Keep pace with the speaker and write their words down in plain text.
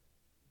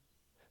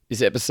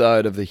This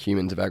episode of the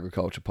Humans of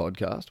Agriculture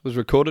podcast was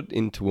recorded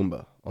in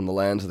Toowoomba on the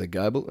lands of the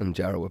Gobel and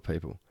Jarrawa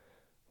people.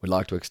 We'd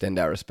like to extend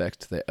our respects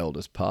to their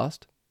elders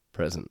past,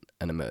 present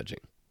and emerging.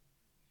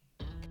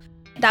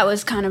 That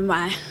was kind of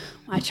my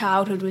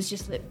childhood, was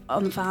just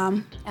on the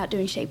farm, out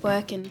doing sheep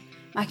work and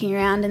mucking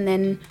around, and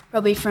then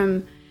probably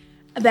from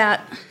about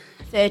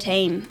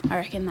 13, I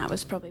reckon that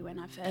was probably when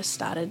I first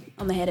started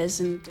on the headers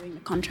and doing the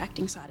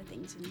contracting side of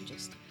things, and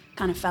just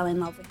kind of fell in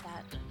love with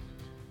that.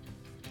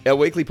 Our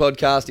weekly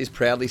podcast is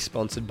proudly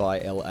sponsored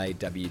by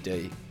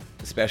LAWD,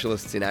 the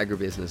specialists in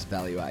agribusiness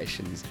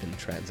valuations and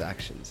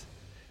transactions.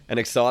 And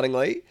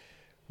excitingly,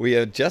 we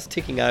are just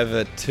ticking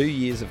over 2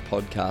 years of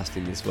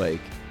podcasting this week.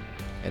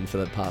 And for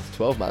the past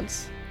 12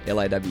 months,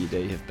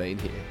 LAWD have been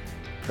here,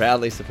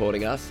 proudly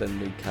supporting us, and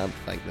we can't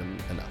thank them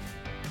enough.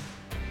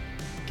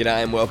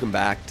 G'day and welcome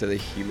back to the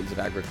Humans of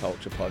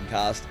Agriculture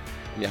podcast.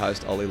 I'm your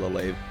host, Ollie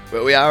Lalive.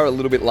 But we are a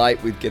little bit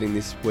late with getting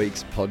this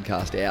week's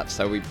podcast out,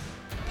 so we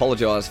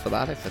apologise for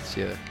that if it's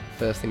your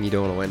first thing you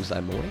do on a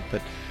Wednesday morning.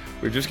 But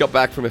we've just got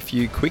back from a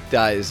few quick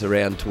days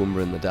around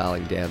Toowoomba and the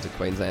Darling Downs of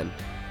Queensland.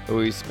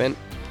 We spent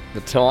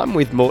the time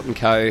with Morton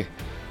Co,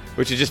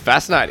 which is just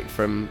fascinating,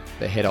 from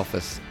the head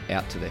office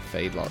out to their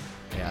feedlot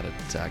out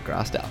at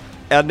Grassdale.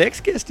 Our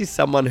next guest is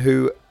someone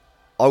who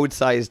I would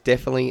say is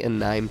definitely a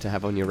name to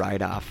have on your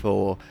radar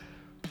for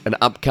an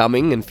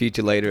upcoming and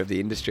future leader of the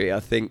industry. I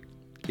think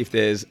if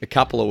there's a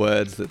couple of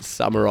words that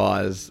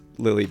summarise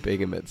Lily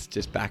Bingham, it's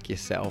just back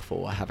yourself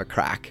or have a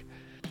crack.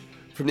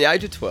 From the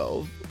age of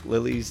 12,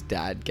 Lily's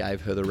dad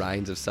gave her the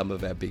reins of some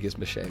of our biggest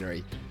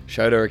machinery,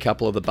 showed her a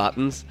couple of the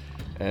buttons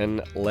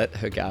and let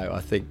her go.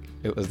 I think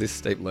it was this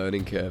steep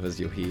learning curve, as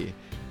you'll hear,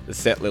 that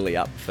set Lily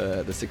up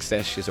for the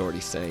success she's already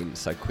seen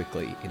so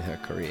quickly in her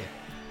career.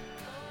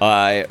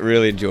 I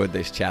really enjoyed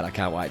this chat. I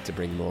can't wait to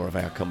bring more of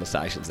our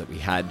conversations that we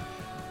had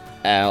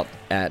out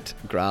at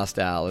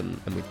Grassdale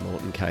and with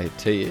Morton Co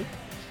to you.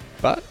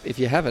 But if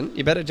you haven't,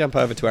 you better jump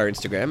over to our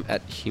Instagram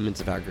at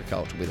Humans of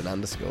Agriculture with an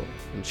underscore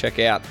and check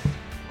out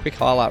a quick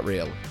highlight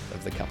reel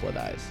of the couple of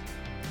days.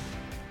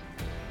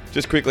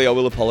 Just quickly, I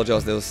will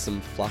apologise, there was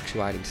some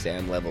fluctuating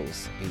sound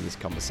levels in this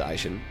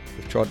conversation.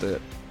 We've tried to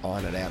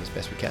iron it out as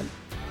best we can.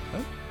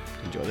 So,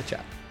 enjoy the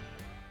chat.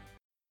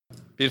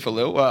 Beautiful,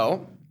 Lil.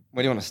 Well,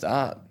 where do you want to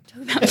start?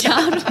 Talk about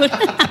childhood.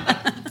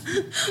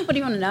 What do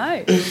you want to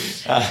know?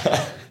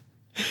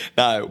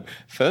 No,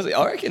 firstly,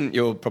 I reckon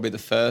you're probably the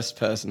first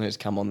person who's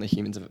come on the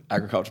Humans of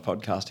Agriculture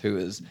podcast who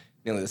is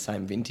nearly the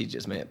same vintage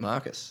as me at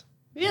Marcus.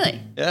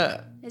 Really?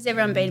 Yeah. Has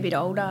everyone been a bit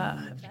older,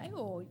 have they,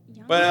 or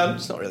younger? Well,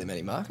 there's not really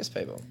many Marcus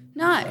people.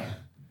 No.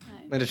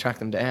 Need to track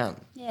them down.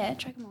 Yeah,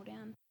 track them all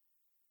down.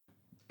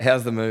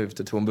 How's the move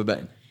to Toowoomba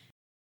been?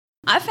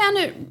 I found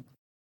it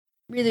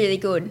really, really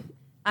good.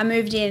 I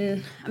moved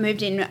in,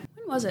 when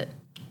was it?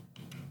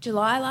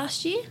 July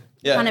last year?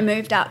 Yeah. Kind of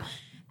moved up,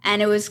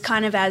 and it was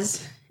kind of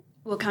as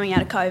we were coming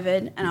out of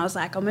COVID, and I was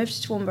like, I'll move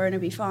to Toowoomba and it'll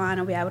be fine.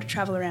 I'll be able to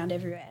travel around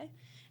everywhere.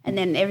 And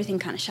then everything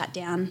kind of shut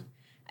down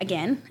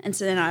again. And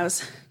so then I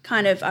was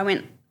I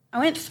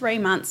went 3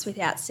 months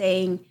without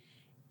seeing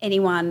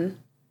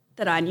anyone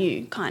that I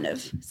knew, kind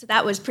of. So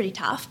that was pretty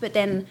tough. But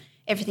then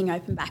everything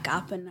opened back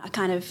up, and I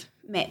kind of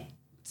met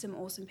some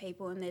awesome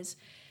people, and there's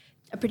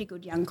a pretty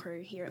good young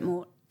crew here at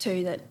Mort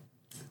too that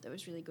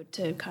was really good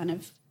to kind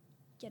of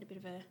get a bit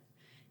of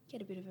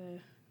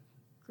a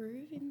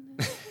groove in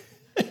the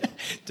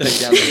Take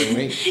down the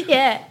wing.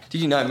 Yeah.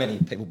 Did you know many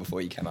people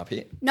before you came up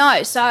here?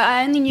 No, so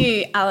I only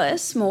knew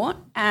Alice Mort,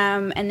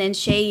 and then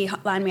she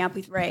lined me up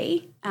with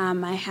Ree,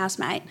 my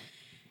housemate.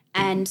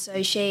 And so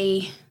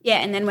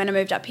and then when I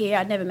moved up here,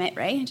 I'd never met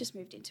Ree. I just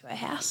moved into her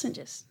house and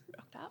just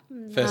rocked up.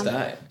 And, First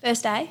day?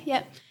 First day,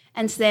 yep.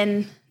 And so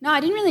then, I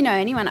didn't really know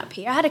anyone up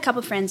here. I had a couple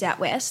of friends out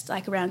west,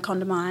 like around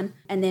Condamine,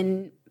 and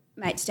then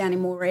mates down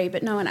in Moree,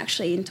 but no one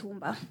actually in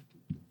Toowoomba.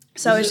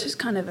 So it was just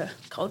kind of a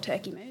cold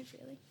turkey move,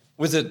 really.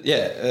 Was it,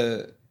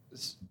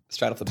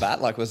 straight off the bat,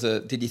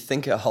 did you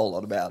think a whole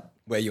lot about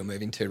where you're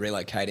moving to,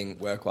 relocating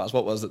work-wise?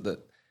 What was it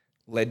that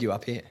led you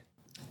up here?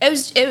 It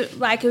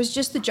was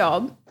just the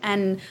job,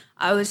 and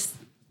I was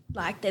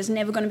like, there's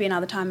never going to be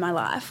another time in my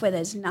life where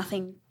there's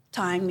nothing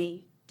tying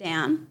me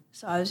down.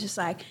 So I was just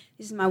like,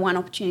 this is my one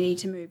opportunity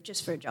to move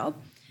just for a job.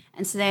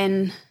 And so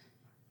then,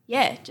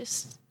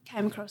 just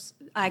came across,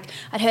 I'd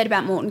heard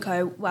about Morton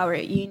Co while we were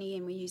at uni,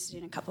 and we used it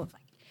in a couple of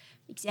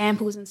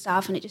examples and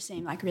stuff, and it just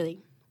seemed like a really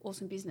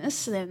awesome business.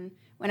 So then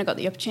when I got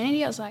the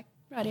opportunity, I was like,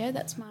 rightio,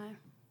 that's my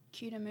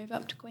cue to move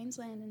up to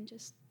Queensland and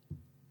just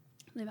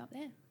live up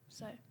there.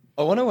 So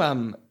I want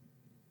to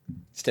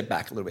step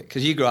back a little bit,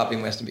 because you grew up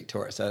in Western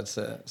Victoria, so it's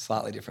a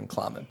slightly different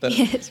climate. But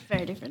yeah, it's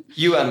very different.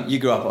 You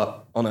grew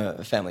up on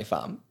a family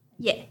farm.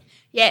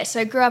 Yeah.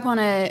 So I grew up on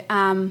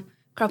a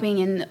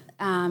cropping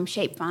and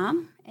sheep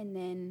farm, and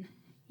then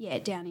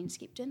down in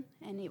Skipton,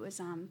 and it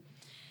was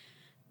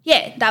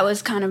that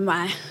was kind of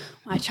my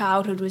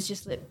childhood, was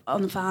just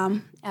on the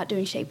farm, out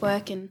doing sheep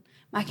work and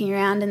mucking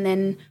around. And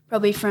then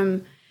probably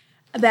from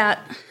about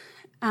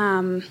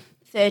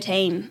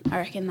 13, I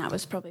reckon that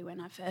was probably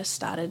when I first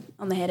started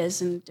on the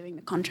headers and doing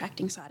the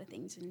contracting side of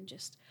things, and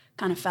just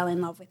kind of fell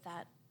in love with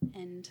that.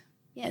 And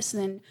so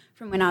then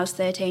from when I was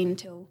 13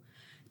 till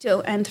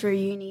and through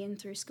uni and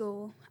through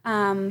school,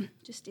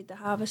 just did the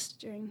harvest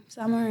during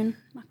summer and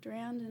mucked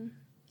around, and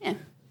yeah.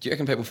 Do you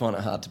reckon people find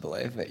it hard to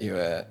believe that you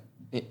were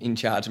in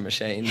charge of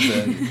machines?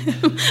 And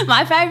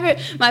my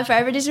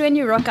favourite is when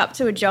you rock up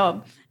to a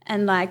job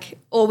and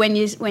or when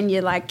you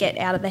get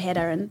out of the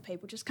header and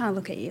people just kind of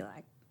look at you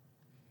like,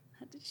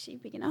 is she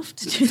big enough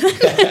to do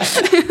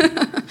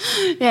that?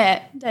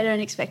 Yeah, they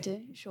don't expect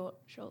a short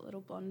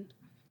little blonde.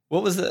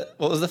 What was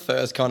the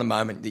first kind of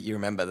moment that you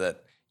remember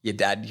that your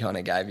dad kind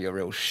of gave you a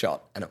real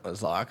shot and it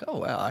was like, oh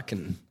wow, I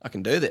can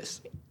do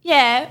this?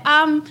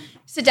 Yeah.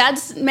 So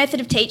Dad's method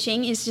of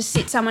teaching is just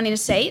sit someone in a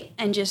seat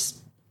and just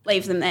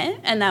leave them there,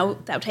 and they'll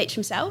teach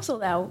themselves, or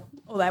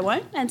they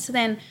won't. And so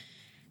then,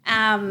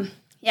 I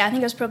think I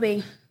was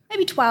probably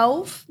maybe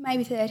 12,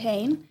 maybe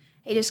 13.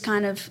 He just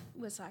kind of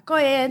was like, oh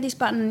yeah, this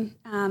button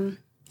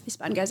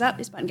goes up,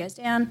 this button goes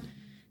down.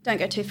 Don't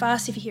go too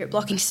fast. If you hear it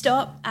blocking,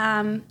 stop.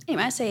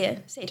 Anyway, see you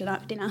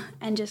tonight for dinner,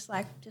 and just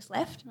left.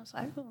 And I was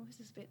like, oh, this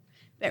is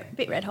a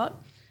bit red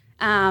hot.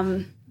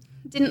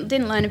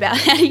 Didn't learn about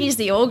how to use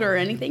the auger or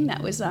anything.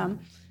 That was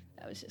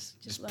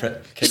just keep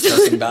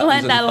pressing buttons.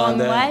 Learned that along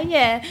the way,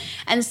 yeah.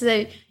 And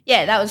so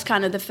that was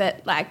kind of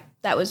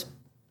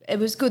it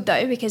was good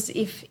though, because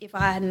if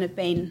I hadn't have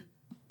been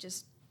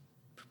just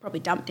probably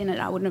dumped in it,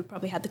 I wouldn't have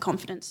probably had the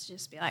confidence to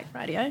just be like,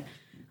 rightio,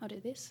 I'll do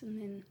this, and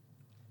then.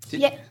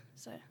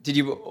 Did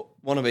you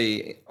want to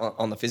be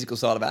on the physical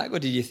side of ag, or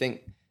did you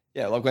think,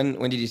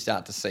 when did you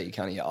start to see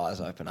kind of your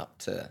eyes open up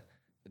to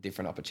the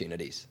different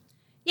opportunities?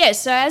 Yeah,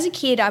 so as a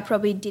kid, I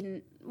probably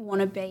didn't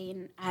want to be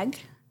in ag,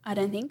 I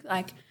don't think.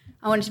 I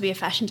wanted to be a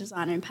fashion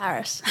designer in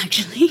Paris,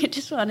 actually. I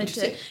just wanted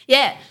to,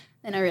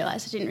 Then I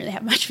realised I didn't really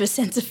have much of a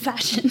sense of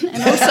fashion,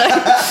 and also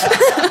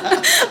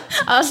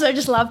I also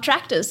just loved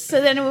tractors,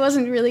 so then it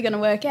wasn't really going to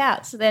work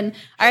out. So then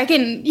I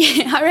reckon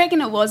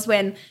it was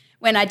when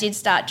I did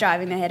start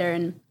driving the header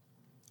and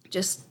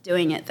just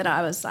doing it that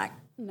I was like,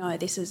 no,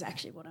 this is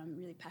actually what I'm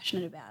really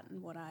passionate about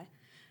and what I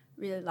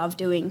really love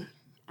doing.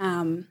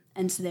 And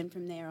so then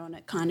from there on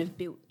it kind of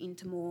built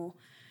into more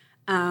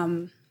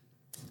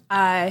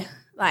I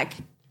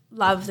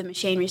love the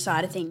machinery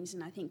side of things,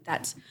 and I think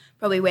that's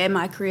probably where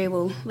my career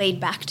will lead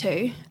back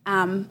to.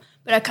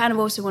 But I kind of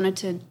also wanted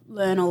to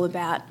learn all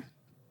about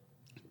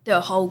the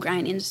whole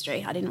grain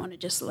industry. I didn't want to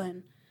just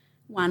learn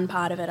one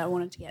part of it. I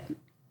wanted to get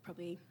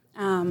probably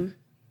a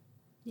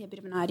bit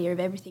of an idea of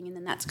everything, and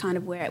then that's kind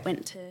of where it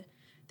went to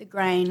the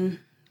grain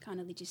kind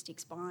of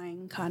logistics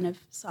buying kind of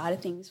side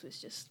of things, was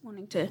just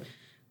wanting to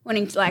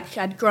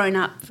I'd grown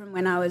up from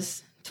when I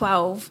was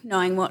 12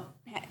 knowing what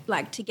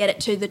to get it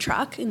to the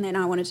truck, and then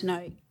I wanted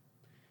to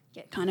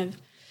get kind of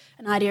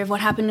an idea of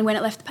what happened when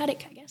it left the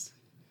paddock, I guess.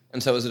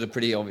 And so was it a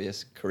pretty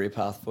obvious career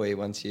path for you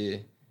once you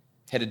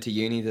headed to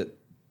uni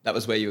that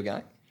was where you were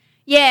going?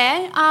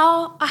 Yeah,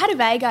 I had a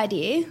vague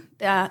idea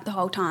the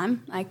whole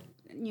time.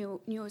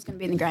 Knew it was going to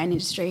be in the grain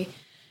industry,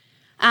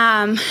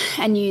 and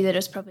knew that it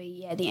was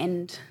probably the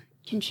end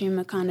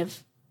consumer kind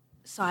of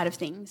side of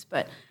things.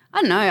 But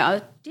I don't know,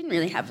 I didn't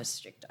really have a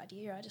strict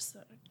idea. I just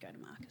thought I'd go to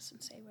Marcus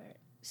and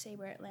see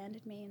where it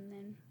landed me, and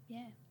then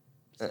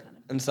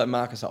And so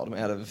Marcus Oldham,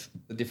 out of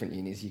the different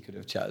unis you could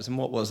have chosen,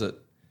 what was it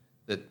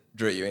that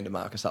drew you into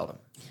Marcus Oldham?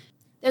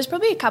 There's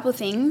probably a couple of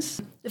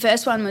things. The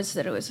first one was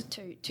that it was a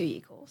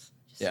two-year course,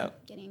 just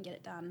get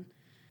it done.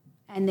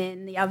 And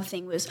then the other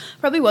thing was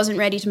probably wasn't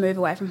ready to move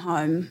away from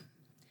home,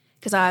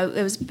 because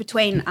it was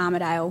between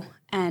Armidale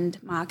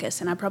and Marcus,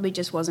 and I probably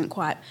just wasn't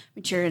quite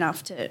mature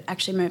enough to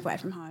actually move away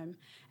from home.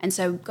 And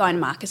so going to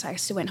Marcus, I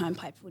still went home,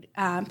 played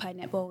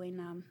netball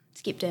in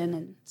Skipton,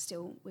 and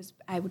still was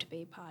able to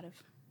be part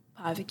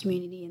of a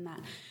community in that.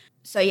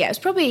 So it was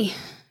probably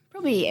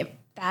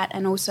that,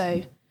 and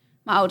also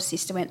my older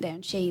sister went there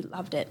and she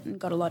loved it and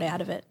got a lot out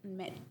of it and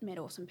met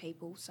awesome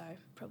people. So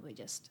probably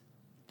just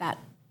that,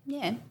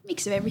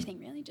 mix of everything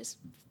really, just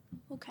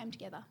all came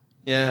together.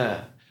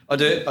 Yeah, I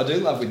do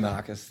love with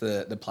Marcus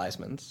the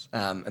placements,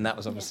 and that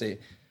was obviously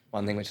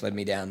one thing which led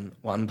me down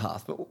one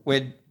path. But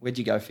where'd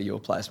you go for your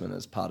placement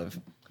as part of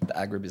the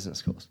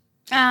agribusiness course?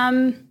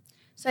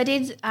 So I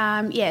did,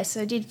 I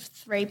did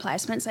 3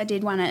 placements. I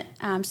did one at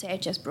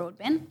CHS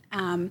Broadbent,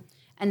 and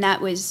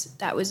that was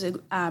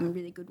a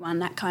really good one.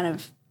 That kind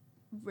of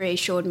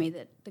reassured me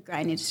that the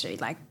grain industry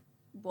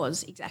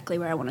was exactly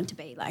where I wanted to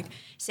be.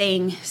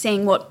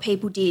 Seeing what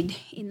people did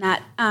in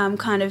that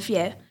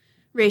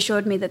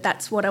reassured me that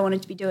that's what I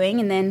wanted to be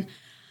doing. And then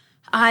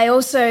I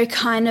also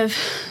kind of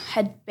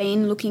had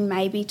been looking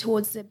maybe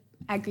towards the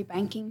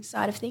agri-banking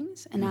side of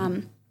things,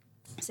 and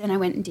so then I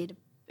went and did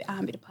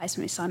a bit of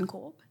placement with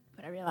Suncorp.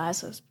 But I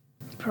realised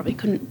I probably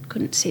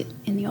couldn't sit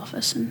in the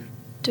office and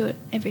do it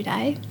every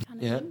day.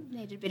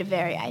 Needed a bit of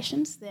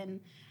variations.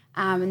 Then,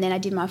 and then I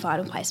did my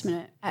final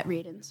placement at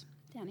Reardon's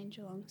down in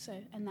Geelong.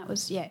 And that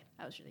was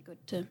really good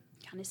to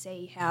kind of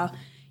see how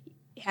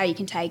you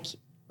can take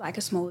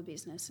a smaller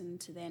business and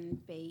to then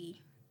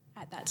be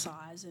at that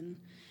size and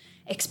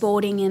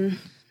exporting and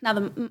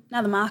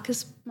another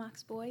Marcus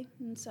boy.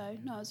 And so,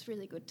 no, it was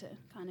really good to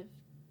kind of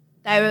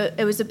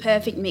it was a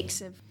perfect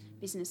mix of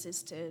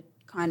businesses to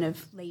kind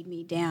of lead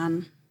me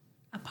down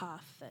a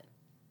path that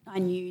I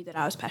knew that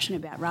I was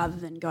passionate about rather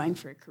than going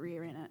for a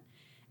career in it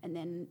and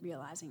then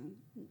realising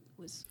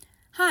was...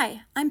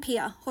 Hi, I'm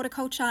Pia,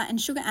 horticulture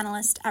and sugar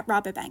analyst at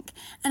Rabobank,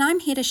 and I'm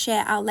here to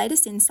share our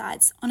latest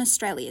insights on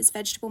Australia's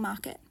vegetable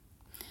market.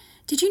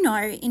 Did you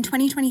know in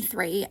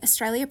 2023,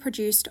 Australia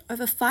produced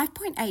over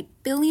 $5.8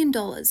 billion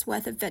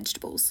worth of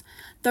vegetables,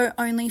 though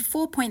only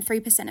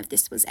 4.3% of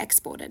this was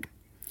exported?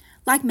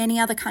 Like many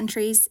other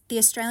countries, the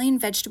Australian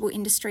vegetable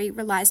industry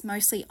relies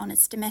mostly on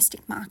its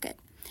domestic market.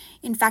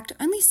 In fact,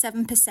 only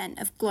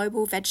 7% of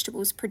global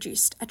vegetables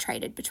produced are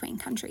traded between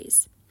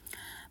countries.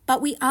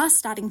 But we are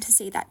starting to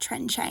see that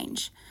trend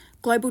change.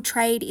 Global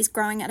trade is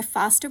growing at a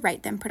faster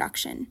rate than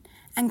production,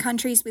 and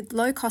countries with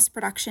low-cost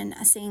production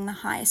are seeing the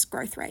highest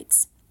growth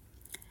rates.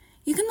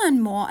 You can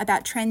learn more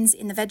about trends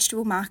in the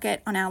vegetable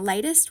market on our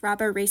latest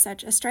Rabo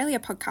Research Australia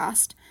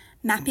podcast,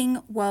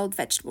 Mapping World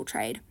Vegetable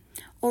Trade,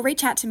 or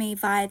reach out to me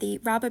via the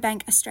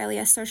Rabobank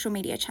Australia social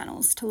media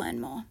channels to learn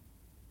more.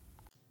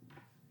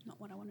 Not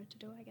what I wanted to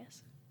do, I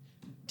guess.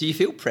 Do you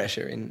feel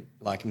pressure in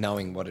like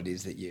knowing what it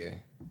is that you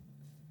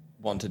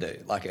want to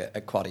do, like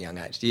at quite a young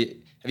age?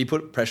 Have you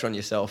put pressure on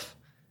yourself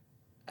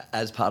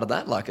as part of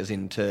that, like as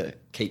in to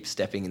keep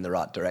stepping in the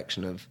right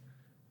direction of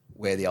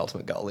where the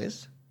ultimate goal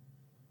is?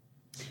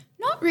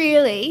 Not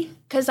really,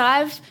 because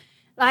I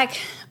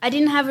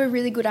didn't have a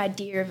really good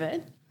idea of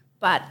it,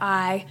 but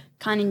I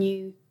kind of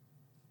knew,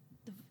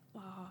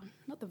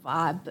 not the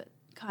vibe, but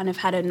kind of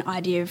had an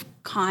idea of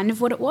kind of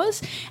what it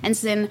was. And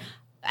so then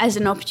as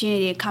an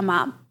opportunity had come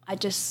up, I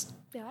just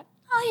be like,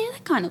 oh yeah,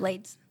 that kind of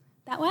leads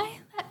that way.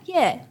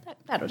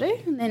 That'll do.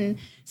 And then,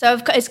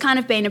 so it's kind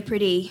of been a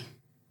pretty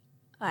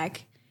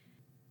like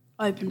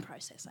open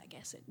process, I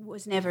guess. It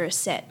was never a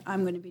set,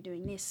 I'm going to be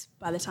doing this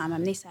by the time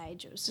I'm this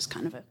age. It was just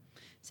kind of a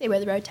see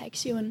where the road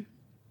takes you. And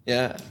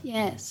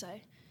so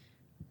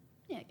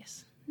I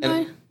guess.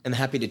 No. And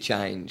happy to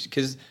change,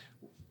 because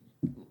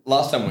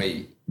last time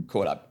we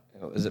caught up,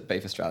 it was at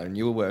Beef Australia, and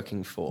you were working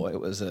it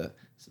was a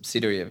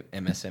subsidiary of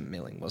MSM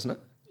Milling, wasn't it?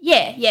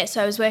 Yeah.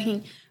 So I was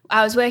working at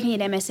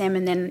MSM,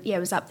 and then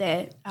was up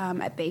there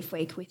at Beef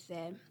Week with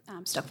their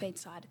stock feed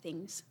side of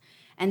things.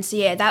 And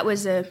so that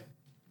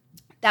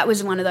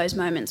was one of those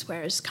moments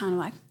where it's kind of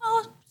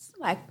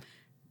like,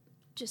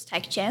 just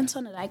take a chance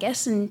on it, I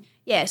guess. And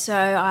so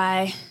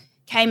I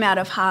came out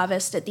of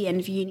harvest at the end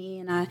of uni,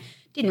 and I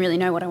didn't really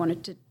know what I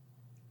wanted to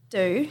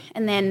do.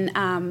 And then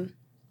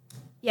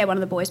one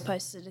of the boys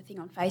posted a thing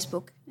on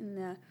Facebook in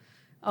the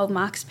old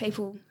Marcus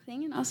people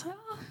thing, and I was like,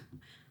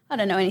 I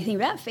don't know anything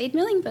about feed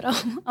milling, but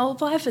I'll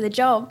apply for the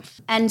job.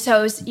 And so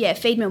it was,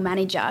 feed mill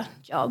manager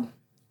job.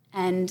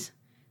 And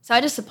so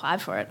I just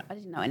applied for it. I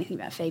didn't know anything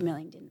about feed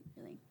milling, didn't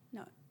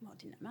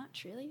know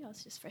much really. I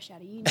was just fresh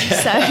out of uni.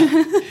 So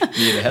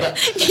you a header?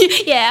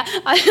 Yeah,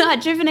 I'd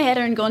driven a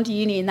header and gone to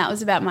uni, and that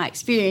was about my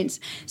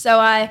experience. So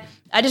I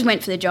just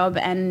went for the job,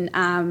 and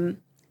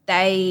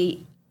I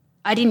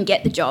didn't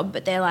get the job,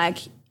 but they're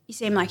like, you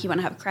seem like you want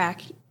to have a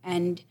crack.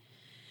 And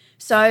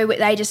so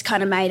they just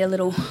kind of made a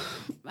little,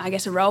 I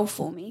guess, a role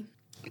for me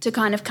to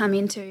kind of come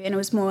into, and it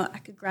was more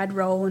like a grad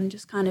role, and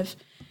just kind of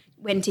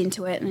went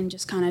into it and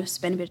just kind of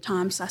spent a bit of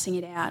time sussing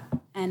it out.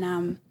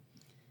 And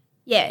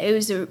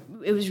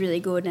it was really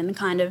good, and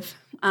kind of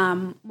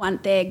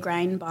went there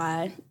grain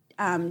by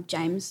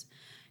James.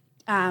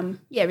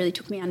 Really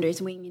took me under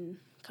his wing and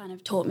kind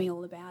of taught me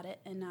all about it.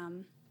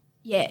 And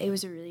it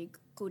was a really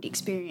good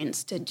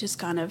experience to just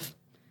kind of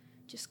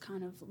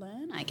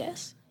learn, I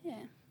guess.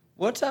 Yeah.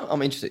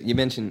 I'm interested. You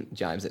mentioned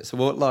James there. So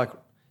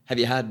what, have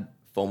you had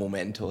formal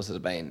mentors that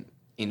have been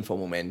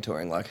informal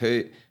mentoring? Like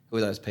who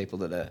are those people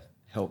that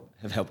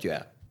have helped you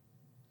out?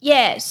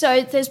 Yeah.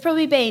 So there's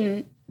probably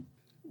been.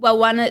 Well,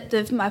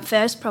 my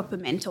first proper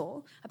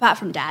mentor, apart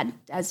from Dad,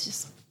 Dad's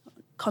just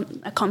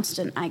a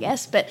constant, I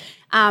guess, but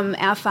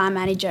our farm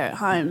manager at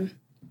home,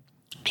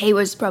 he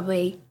was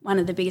probably one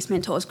of the biggest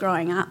mentors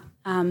growing up.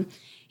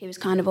 He was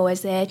kind of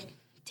always there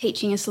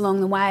teaching us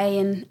along the way.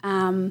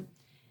 And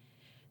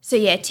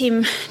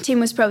Tim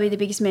was probably the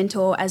biggest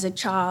mentor as a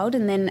child.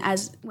 And then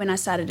when I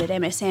started at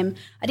MSM,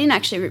 I didn't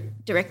actually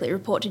directly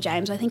report to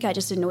James. I think I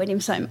just annoyed him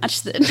so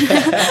much that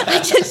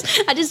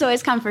I just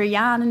always come for a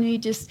yarn, and it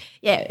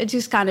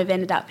just kind of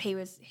ended up he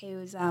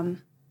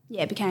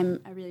became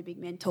a really big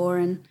mentor,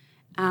 and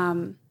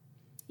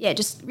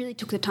just really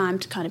took the time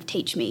to kind of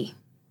teach me,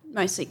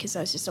 mostly because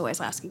I was just always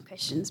asking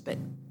questions. But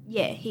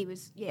he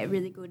was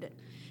really good at,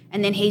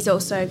 and then he's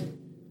also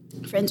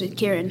friends with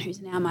Kieran, who's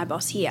now my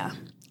boss here.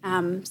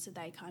 So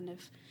they kind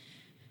of,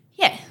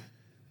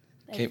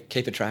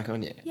 keep a track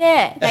on you.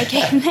 Yeah, they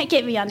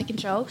keep me under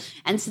control.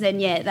 And so then,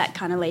 that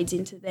kind of leads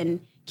into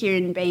then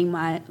Kieran being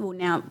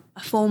now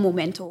a formal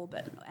mentor,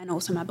 and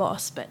also my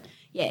boss. But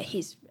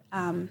he's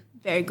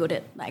very good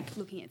at like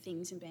looking at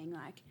things and being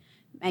like,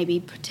 maybe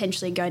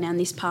potentially go down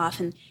this path,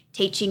 and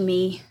teaching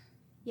me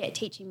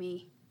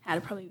how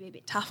to probably be a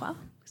bit tougher,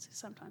 because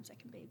sometimes that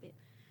can be a bit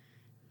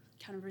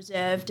kind of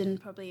reserved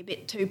and probably a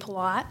bit too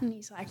polite. And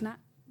he's like, nah,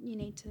 you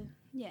need to,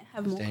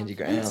 have more Stand your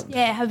confidence. ground.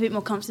 Yeah, have a bit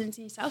more confidence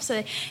in yourself.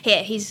 So,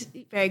 he's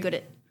very good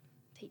at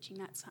teaching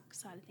that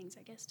side of things,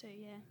 I guess, too,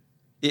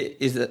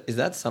 Is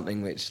that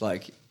something which,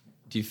 like,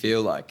 do you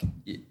feel like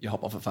you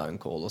hop off a phone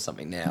call or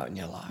something now and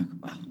you're like,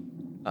 wow,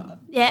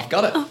 I've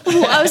got it.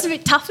 Oh, I was a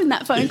bit tough in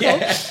that phone call.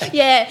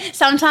 Yeah,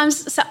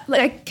 sometimes,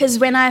 because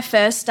when I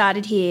first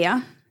started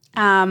here,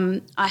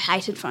 I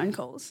hated phone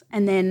calls.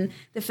 And then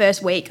the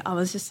first week I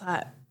was just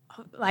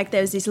like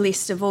there was this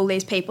list of all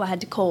these people I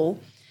had to call,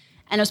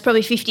 and it was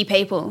probably 50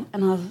 people,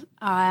 and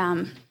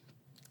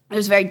it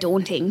was very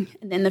daunting.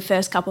 And then the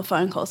first couple of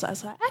phone calls I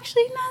was like,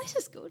 actually, no, this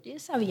is good.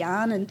 Just have a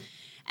yarn.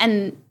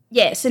 And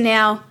so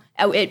now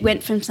it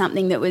went from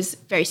something that was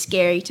very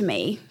scary to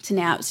me to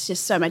now it's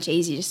just so much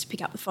easier just to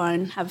pick up the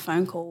phone, have a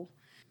phone call.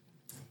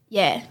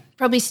 Yeah,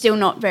 probably still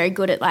not very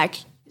good at, like,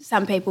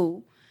 some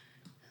people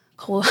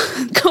call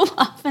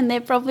up and they're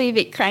probably a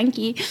bit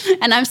cranky,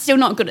 and I'm still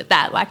not good at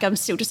that. Like, I'm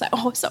still just like,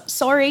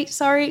 sorry,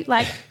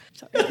 like,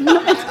 sorry.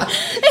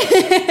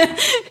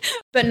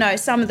 But no,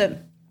 some of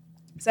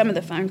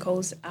the phone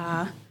calls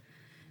I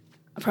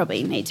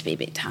probably need to be a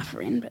bit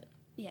tougher in, but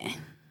yeah.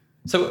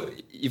 So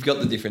you've got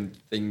the different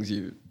things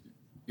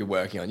you're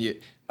working on.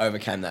 You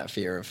overcame that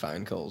fear of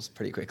phone calls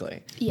pretty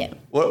quickly. Yeah.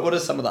 What are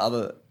some of the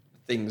other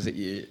things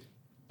that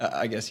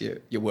I guess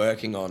you're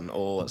working on,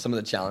 or some of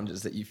the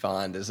challenges that you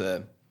find as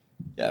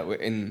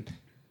in,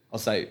 I'll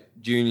say,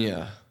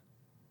 junior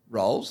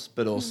roles,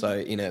 but also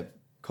in a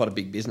quite a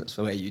big business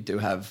where you do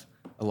have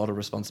a lot of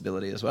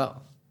responsibility as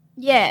well?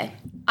 Yeah.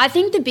 I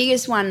think the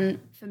biggest one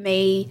for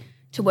me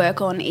to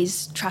work on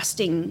is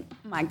trusting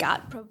my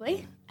gut,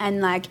 probably. And,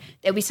 like,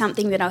 there'll be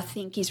something that I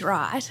think is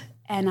right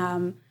and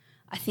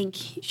I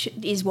think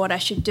is what I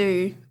should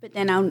do, but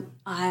then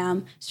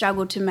I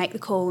struggle to make the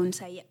call and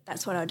say, yeah,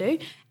 that's what I'll do.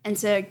 And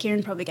so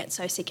Kieran probably gets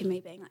so sick of me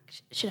being like,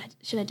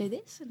 should I do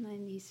this? And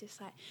then he's just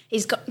like,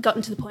 he's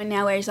gotten to the point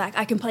now where he's like,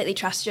 I completely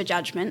trust your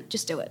judgment,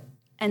 just do it.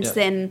 And so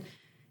then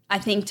I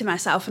think to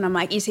myself and I'm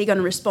like, is he going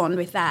to respond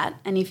with that?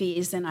 And if he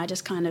is, then I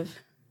just kind of,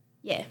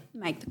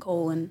 make the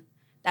call. And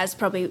that's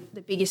probably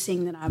the biggest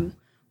thing that I'm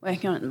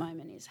working on at the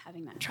moment, is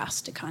having that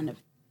trust to kind of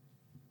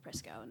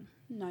press go and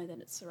know that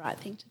it's the right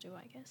thing to do,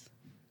 I guess.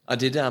 I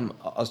did. I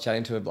was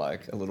chatting to a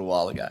bloke a little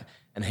while ago,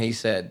 and he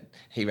said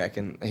he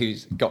reckoned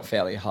he's got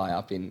fairly high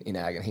up in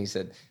ag, and he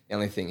said the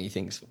only thing he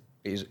thinks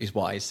is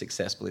why he's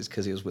successful is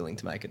because he was willing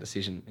to make a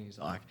decision. And he's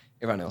like,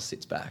 everyone else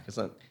sits back. It's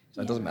like,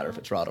 so it doesn't matter if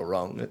it's right or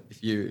wrong.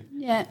 If you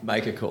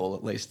make a call,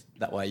 at least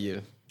that way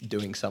you're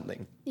doing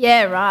something.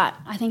 Yeah, right.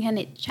 I think I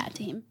need to chat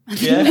to him. I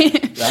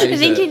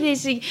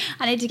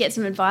need to get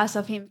some advice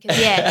off him because,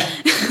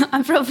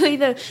 I'm probably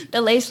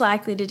the least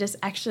likely to just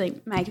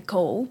actually make a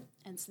call.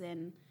 And so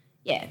then,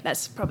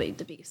 that's probably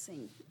the biggest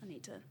thing I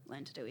need to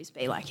learn to do is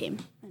be like him.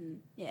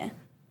 And,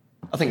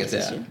 I think it's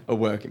a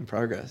work in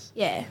progress.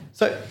 Yeah.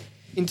 So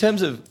in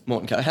terms of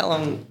Morton Co., how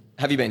long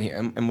have you been here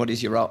and what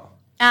is your role?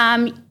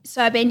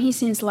 So I've been here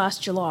since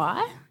last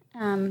July.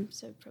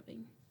 So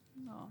probably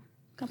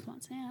a couple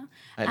months now.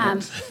 8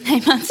 months.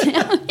 8 months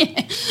now,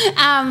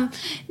 yeah.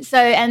 So,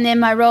 and then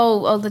my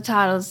role, all the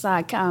titles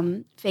like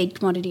feed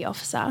commodity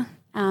officer,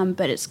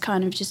 but it's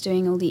kind of just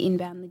doing all the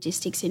inbound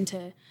logistics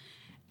into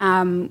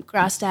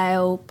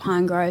Grassdale,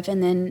 Pine Grove,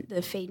 and then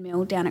the feed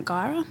mill down at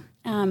Guyra.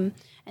 And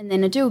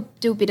then I do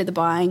a bit of the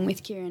buying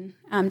with Kieran,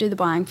 do the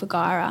buying for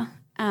Guyra,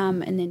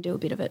 and then do a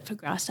bit of it for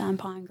Grassdale and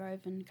Pine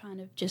Grove, and kind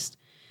of just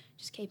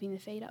keeping the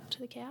feed up to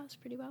the cows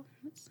pretty well.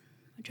 That's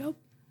my job.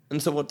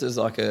 And so what does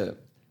like a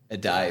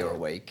day or a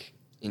week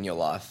in your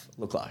life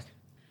look like?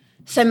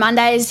 So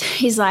Mondays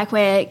is like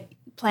where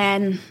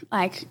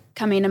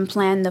come in and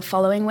plan the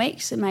following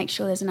week, so make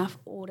sure there's enough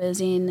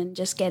orders in and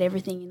just get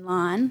everything in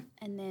line,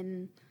 and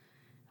then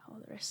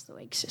the rest of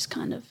the week's just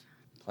kind of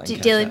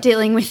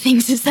dealing with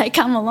things as they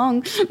come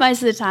along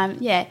most of the time.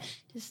 A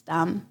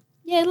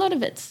lot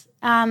of it's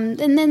and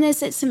then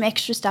there's some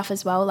extra stuff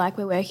as well, like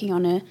we're working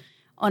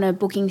on a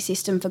booking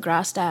system for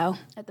Grassdale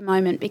at the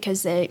moment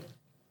because they're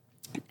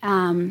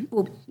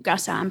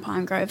Grassdale and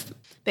Pine Grove,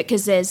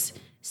 because there's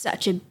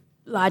such a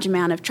large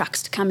amount of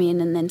trucks to come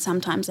in, and then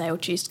sometimes they all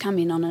choose to come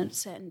in on a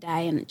certain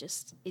day, and it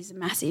just is a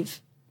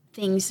massive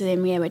thing. So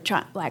then we're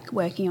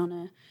working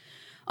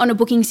on a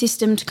booking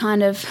system to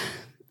kind of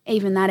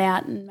even that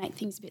out and make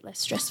things a bit less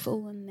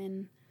stressful. And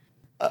then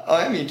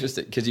I am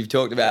interested because you've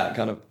talked about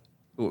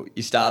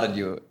you started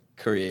your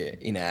career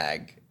in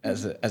ag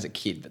as a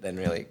kid, but then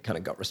really kind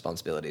of got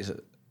responsibilities at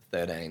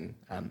 13.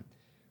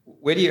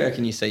 Where do you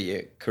reckon you see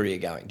your career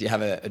going? Do you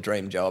have a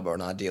dream job or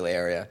an ideal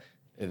area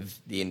of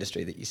the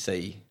industry that you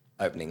see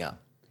opening up?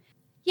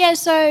 Yeah,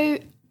 so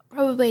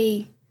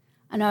probably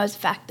I know as a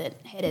fact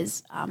that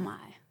headers are my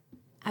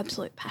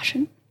absolute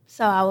passion.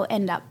 So I will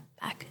end up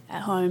back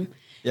at home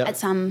at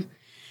some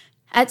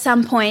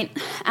point,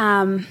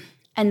 and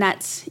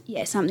that's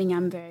something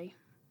I'm very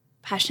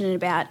passionate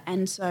about.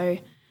 And so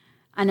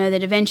I know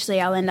that eventually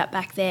I'll end up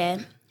back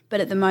there. But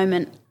at the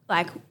moment,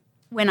 like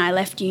when I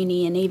left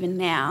uni and even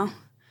now,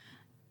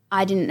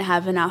 I didn't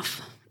have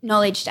enough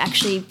knowledge to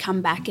actually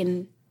come back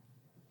and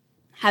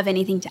have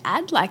anything to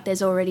add. Like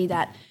there's already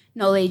that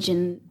knowledge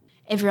and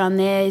everyone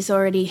there is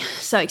already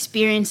so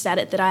experienced at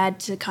it that I had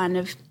to kind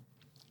of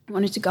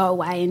wanted to go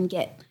away and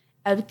get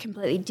a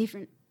completely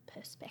different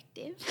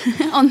perspective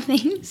on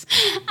things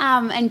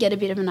and get a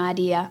bit of an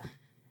idea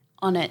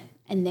on it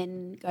and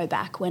then go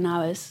back when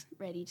I was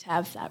ready to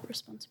have that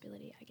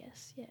responsibility, I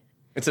guess, yeah.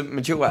 It's a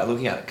mature way of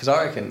looking at it because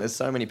I reckon there's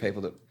so many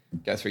people that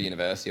go through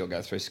university or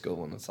go through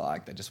school and it's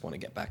like they just want to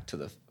get back to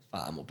the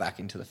farm or back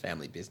into the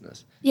family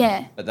business.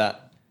 Yeah.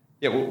 But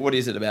what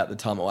is it about the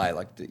time away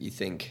like that you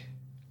think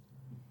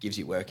gives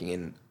you working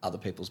in other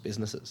people's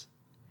businesses?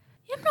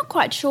 Yeah, I'm not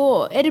quite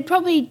sure. It'd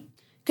probably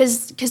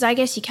because I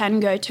guess you can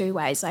go two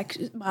ways. Like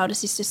my older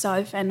sister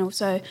Soph and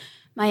also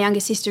my younger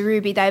sister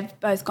Ruby, they've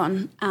both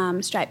gone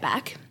straight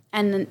back,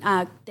 and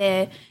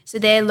they're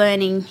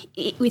learning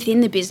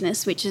within the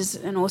business, which is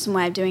an awesome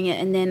way of doing it.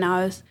 And then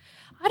I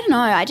don't know,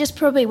 I just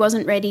probably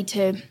wasn't ready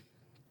to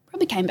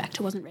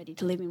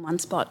live in one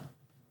spot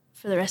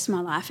for the rest of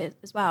my life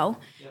as well.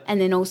 Yep.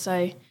 And then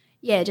also,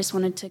 just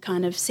wanted to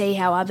kind of see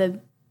how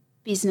other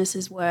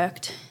businesses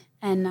worked.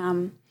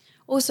 And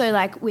also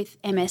like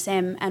with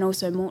MSM and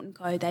also Morton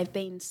Co, they've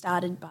been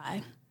started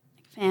by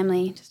a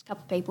family, just a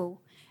couple of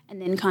people,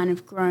 and then kind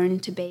of grown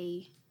to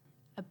be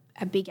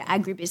a bigger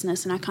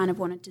agribusiness. And I kind of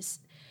wanted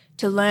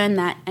to learn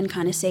that and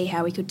kind of see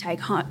how we could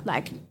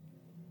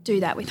do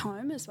that with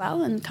home as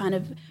well and kind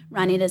of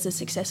run it as a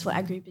successful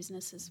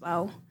agribusiness as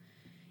well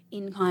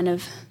in kind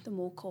of the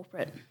more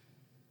corporate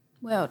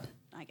world,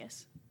 I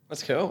guess.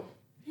 That's cool.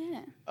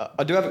 Yeah.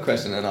 I do have a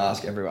question and I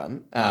ask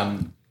everyone.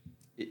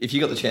 If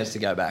you got the chance to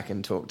go back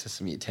and talk to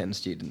some Year 10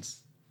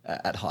 students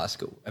at high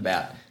school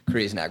about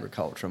careers in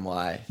agriculture and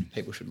why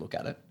people should look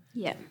at it,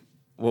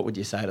 what would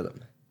you say to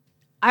them?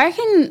 I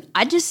reckon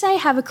I'd just say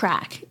have a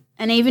crack.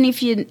 And even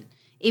if you're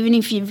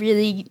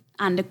really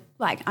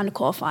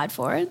underqualified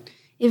for it,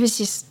 if it's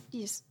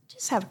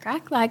just have a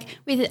crack. Like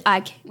with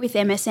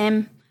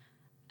MSM,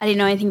 I didn't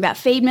know anything about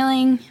feed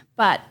milling,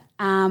 but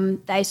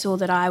they saw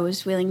that I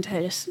was willing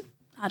to just,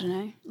 I don't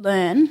know,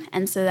 learn.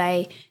 And so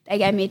they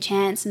gave me a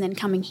chance. And then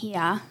coming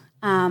here,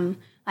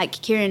 like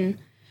Kieran,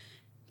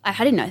 I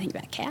didn't know anything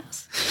about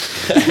cows.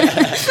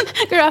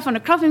 Grew up on a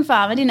cropping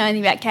farm. I didn't know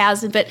anything about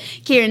cows, but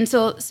Kieran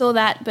saw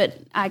that, but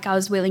I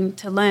was willing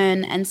to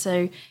learn. And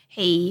so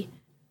he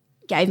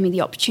gave me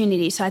the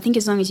opportunity. So I think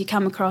as long as you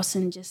come across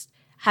and just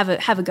have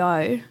a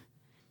go,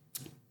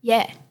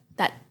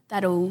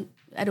 that'll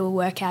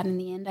work out in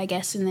the end, I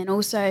guess. And then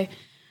also, I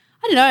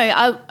don't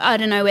know. I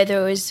don't know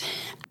whether it was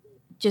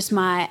just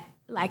our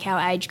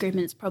age group,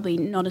 and it's probably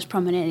not as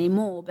prominent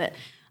anymore. But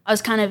I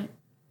was kind of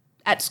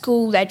at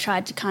school. They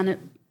tried to kind of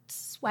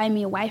sway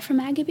me away from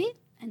ag a bit,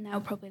 and they were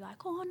probably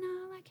like, "Oh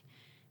no,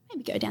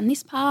 maybe go down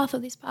this path or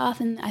this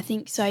path." And I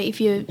think so. If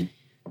you're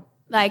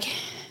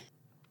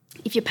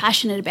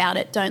passionate about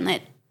it, don't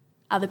let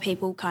other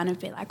people kind of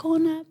be like, "Oh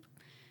no,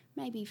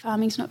 maybe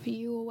farming's not for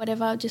you" or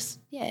whatever. Just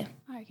I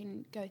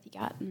reckon go with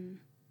your gut and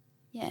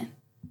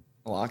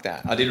I like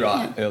that. I did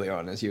write earlier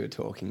on as you were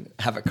talking,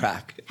 have a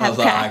crack. Have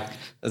a crack. Like,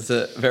 it's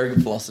a very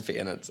good philosophy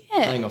and it's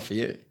paying off for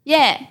you.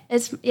 Yeah,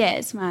 it's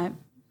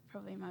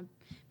probably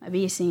my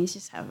biggest thing is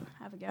just have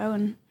a go,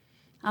 and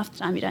half the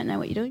time you don't know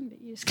what you're doing,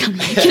 but you just kind of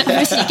make it up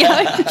as you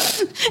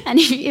go. And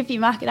if you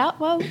mark it up,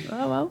 well,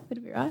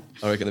 it'll be right.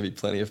 I reckon there'll be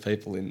plenty of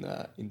people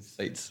in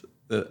seats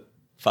that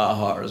far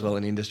higher as well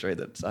in industry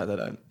that say they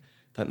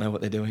don't know what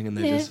they're doing and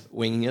they're just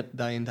winging it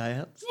day in, day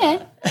out. So.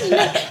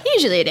 Yeah,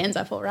 usually it ends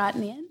up all right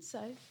in the end,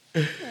 so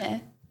yeah.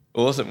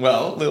 Awesome.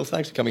 Well, Lil,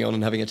 thanks for coming on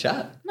and having a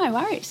chat. No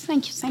worries.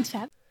 Thank you. Thanks for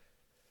having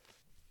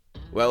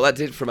me. Well, that's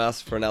it from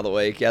us for another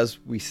week. As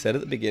we said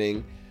at the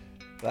beginning,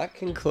 that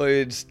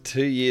concludes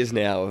 2 years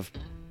now of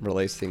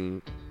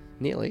releasing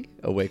nearly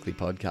a weekly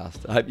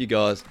podcast. I hope you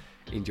guys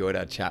enjoyed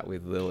our chat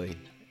with Lily.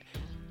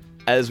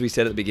 As we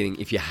said at the beginning,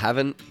 if you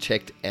haven't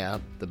checked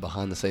out the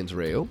behind the scenes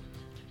reel,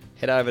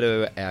 head over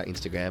to our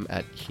Instagram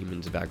at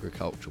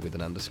humansofagriculture with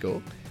an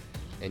 _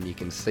 and you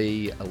can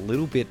see a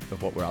little bit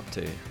of what we're up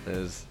to.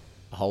 There's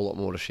a whole lot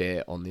more to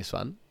share on this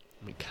one.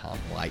 We can't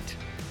wait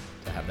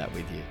to have that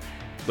with you.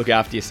 Look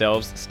after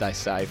yourselves, stay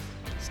safe,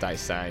 stay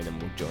sane,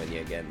 and we'll join you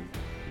again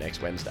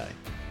next Wednesday.